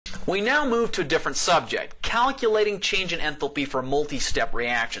We now move to a different subject, calculating change in enthalpy for multi-step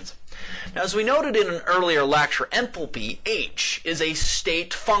reactions. Now, as we noted in an earlier lecture, enthalpy, H, is a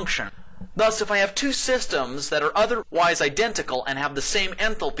state function. Thus, if I have two systems that are otherwise identical and have the same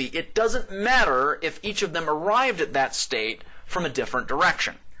enthalpy, it doesn't matter if each of them arrived at that state from a different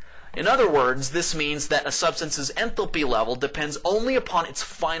direction. In other words, this means that a substance's enthalpy level depends only upon its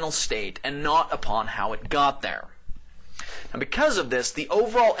final state and not upon how it got there. And because of this, the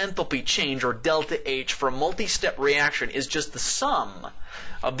overall enthalpy change, or delta H, for a multi-step reaction is just the sum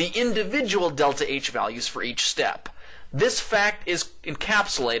of the individual delta H values for each step. This fact is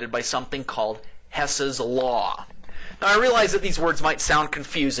encapsulated by something called Hess's Law. Now, I realize that these words might sound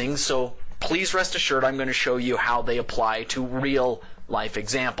confusing, so please rest assured I'm going to show you how they apply to real-life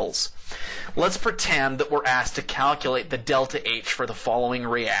examples. Let's pretend that we're asked to calculate the delta H for the following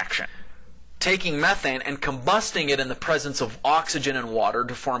reaction. Taking methane and combusting it in the presence of oxygen and water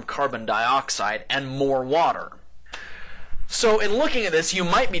to form carbon dioxide and more water. So in looking at this, you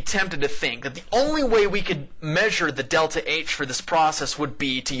might be tempted to think that the only way we could measure the delta H for this process would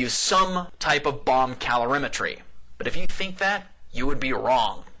be to use some type of bomb calorimetry. But if you think that, you would be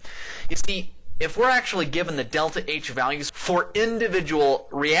wrong. You see, if we're actually given the delta H values for individual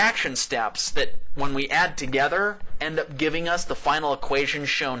reaction steps that, when we add together, end up giving us the final equation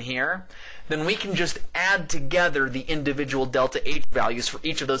shown here, then we can just add together the individual delta H values for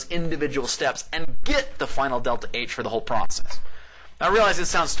each of those individual steps and get the final delta H for the whole process. Now, I realize this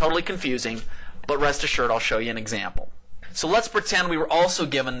sounds totally confusing, but rest assured I'll show you an example. So let's pretend we were also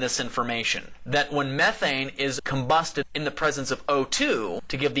given this information, that when methane is combusted in the presence of O2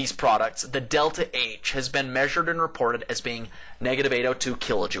 to give these products, the delta H has been measured and reported as being negative 802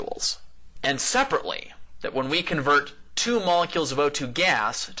 kilojoules. And separately, that when we convert 2 molecules of O2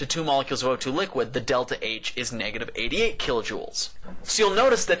 gas to 2 molecules of O2 liquid, the delta H is negative 88 kilojoules. So you'll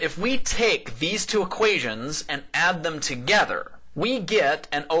notice that if we take these two equations and add them together, we get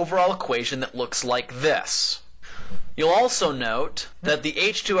an overall equation that looks like this. You'll also note that the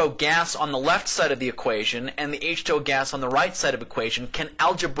H2O gas on the left side of the equation and the H2O gas on the right side of the equation can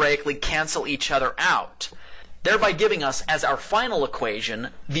algebraically cancel each other out, thereby giving us as our final equation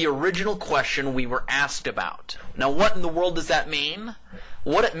the original question we were asked about. Now, what in the world does that mean?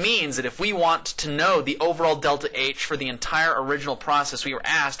 What it means is that if we want to know the overall delta H for the entire original process we were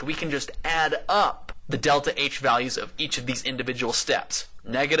asked, we can just add up the delta H values of each of these individual steps.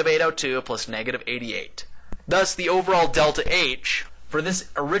 Negative 802 plus negative 88. Thus, the overall delta H for this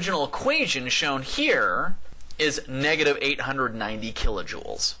original equation shown here is negative 890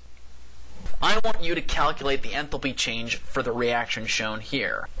 kilojoules. I want you to calculate the enthalpy change for the reaction shown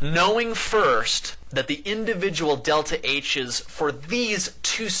here, knowing first that the individual delta H's for these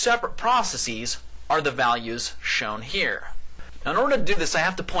two separate processes are the values shown here. Now, in order to do this, I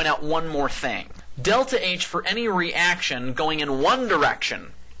have to point out one more thing. Delta H for any reaction going in one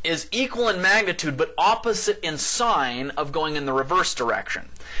direction is equal in magnitude but opposite in sign of going in the reverse direction.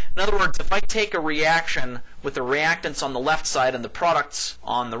 In other words, if I take a reaction with the reactants on the left side and the products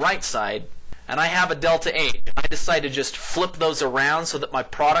on the right side, and I have a delta H, I decide to just flip those around so that my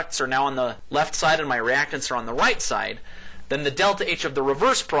products are now on the left side and my reactants are on the right side, then the delta H of the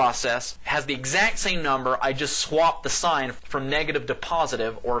reverse process has the exact same number. I just swap the sign from negative to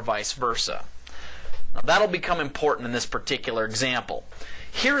positive, or vice versa. Now, that'll become important in this particular example.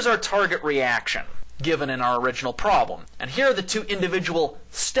 Here's our target reaction given in our original problem, and here are the two individual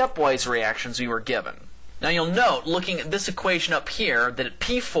stepwise reactions we were given. Now, you'll note, looking at this equation up here, that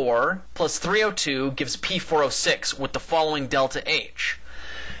P4 plus 302 gives P406 with the following delta H.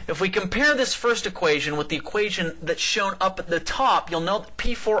 If we compare this first equation with the equation that's shown up at the top, you'll note that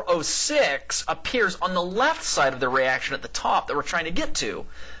P406 appears on the left side of the reaction at the top that we're trying to get to,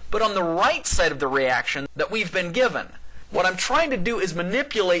 but on the right side of the reaction that we've been given. What I'm trying to do is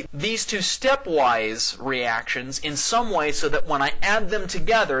manipulate these two stepwise reactions in some way so that when I add them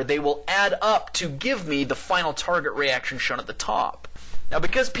together, they will add up to give me the final target reaction shown at the top. Now,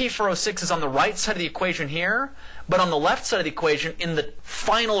 because P406 is on the right side of the equation here, but on the left side of the equation in the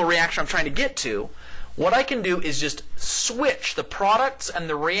final reaction I'm trying to get to, what I can do is just switch the products and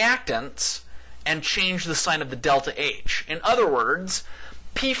the reactants and change the sign of the delta H. In other words,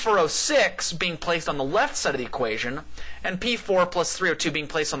 P406 being placed on the left side of the equation and P4 plus 302 being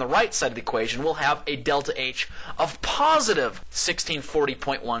placed on the right side of the equation will have a delta H of positive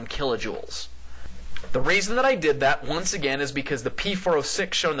 1640.1 kilojoules. The reason that I did that, once again, is because the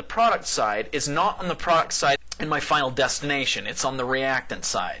P406 shown on the product side is not on the product side in my final destination. It's on the reactant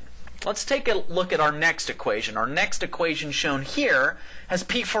side. Let's take a look at our next equation. Our next equation shown here has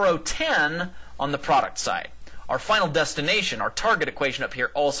P4O10 on the product side. our final destination, our target equation up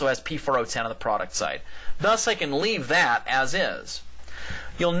here, also has P4O10 on the product side. Thus, I can leave that as is.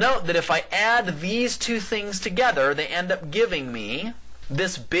 You'll note that if I add these two things together, they end up giving me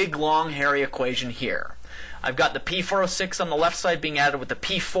this big, long, hairy equation here. I've got the P4O6 on the left side being added with the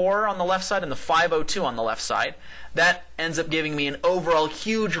P4 on the left side and the 5O2 on the left side. That ends up giving me an overall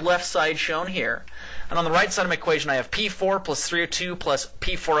huge left side shown here. And on the right side of my equation, I have P4 plus 3O2 plus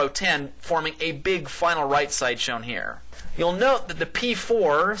P4O10 forming a big final right side shown here. You'll note that the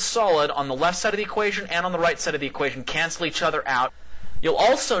P4 solid on the left side of the equation and on the right side of the equation cancel each other out. You'll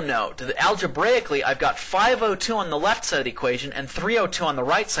also note that algebraically I've got 5O2 on the left side of the equation and 3O2 on the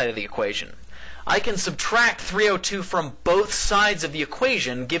right side of the equation. I can subtract 3O2 from both sides of the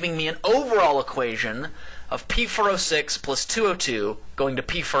equation, giving me an overall equation of P4O6 plus 2O2 going to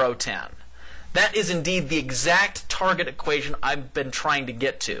P4O10. That is indeed the exact target equation I've been trying to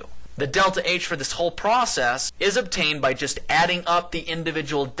get to. The delta H for this whole process is obtained by just adding up the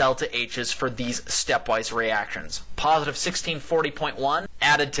individual delta H's for these stepwise reactions. Positive 1640.1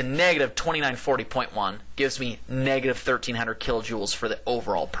 added to negative 2940.1 gives me negative 1300 kilojoules for the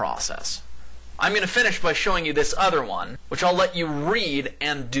overall process. I'm going to finish by showing you this other one, which I'll let you read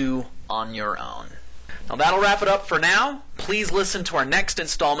and do on your own. Now that'll wrap it up for now. Please listen to our next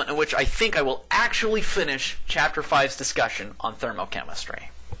installment in which I think I will actually finish Chapter 5's discussion on thermochemistry.